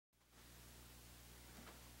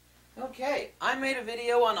Okay, I made a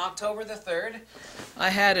video on October the 3rd. I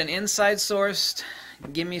had an inside source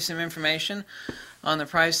give me some information on the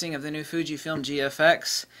pricing of the new FUJIFILM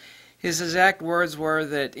GFX. His exact words were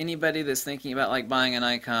that anybody that's thinking about like buying a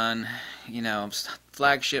Nikon, you know,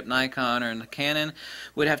 flagship Nikon or Canon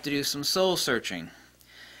would have to do some soul searching.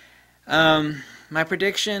 My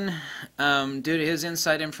prediction, due to his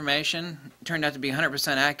inside information, turned out to be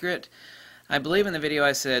 100% accurate. I believe in the video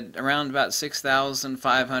I said around about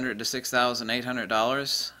 $6,500 to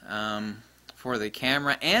 $6,800 for the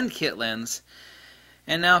camera and kit lens.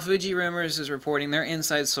 And now Fuji Rumors is reporting, their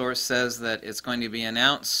inside source says that it's going to be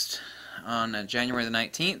announced on January the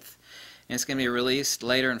 19th. And it's going to be released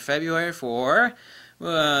later in February for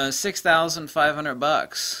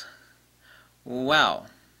 $6,500. Wow.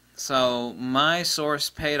 So my source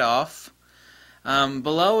paid off.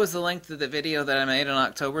 Below is the link to the video that I made on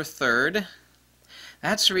October 3rd.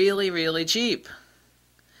 That's really cheap.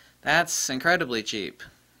 That's incredibly cheap.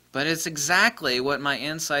 But it's exactly what my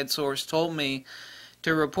inside source told me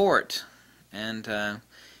to report. And,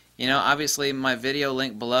 you know, obviously my video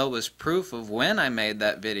link below was proof of when I made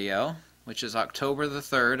that video, which is October the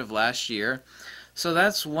 3rd of last year. So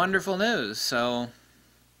that's wonderful news. So,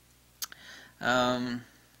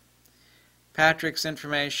 Patrick's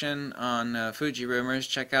information on Fuji Rumors.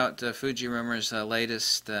 Check out Fuji Rumors'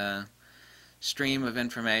 latest stream of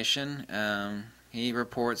information. He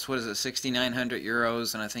reports, what is it, 6,900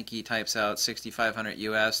 euros, and I think he types out 6,500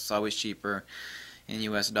 US. It's always cheaper in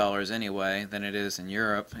US dollars anyway than it is in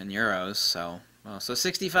Europe in euros. So, well, so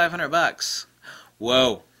 6,500 bucks.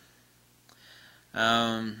 Whoa.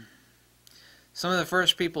 Some of the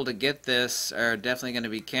first people to get this are definitely going to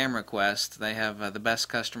be Camera Quest. They have the best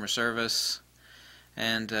customer service,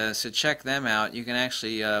 and so check them out. You can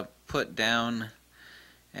actually put down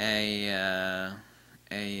a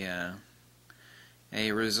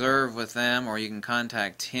reserve with them, or you can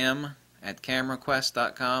contact him at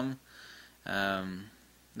cameraquest.com.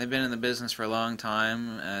 They've been in the business for a long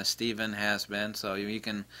time. Steven has been, so you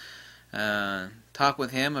can talk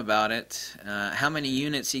with him about it. How many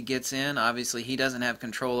units he gets in, obviously he doesn't have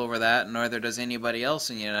control over that, neither does anybody else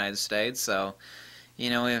in the United States. So, you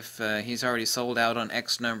know, if he's already sold out on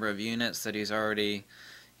X number of units that he's already,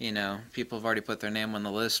 you know, people have already put their name on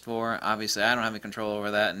the list for, obviously I don't have any control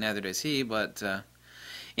over that, and neither does he. But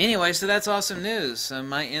anyway, so that's awesome news.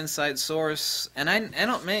 My inside source, and I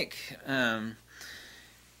don't make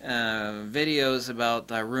videos about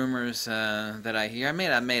rumors that I hear. I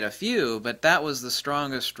made a few, but that was the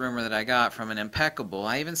strongest rumor that I got from an impeccable.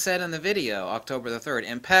 I even said in the video, October the 3rd,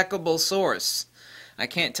 impeccable source. I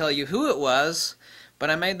can't tell you who it was, but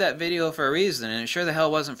I made that video for a reason, and it sure the hell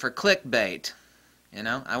wasn't for clickbait. You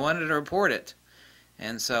know, I wanted to report it.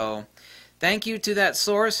 And so, thank you to that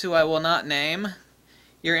source who I will not name.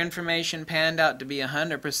 Your information panned out to be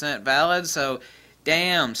 100% valid, so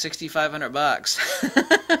damn, 6,500 bucks.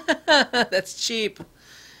 That's cheap.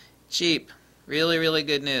 Cheap. Really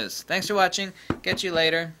good news. Thanks for watching. Catch you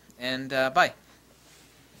later, and bye.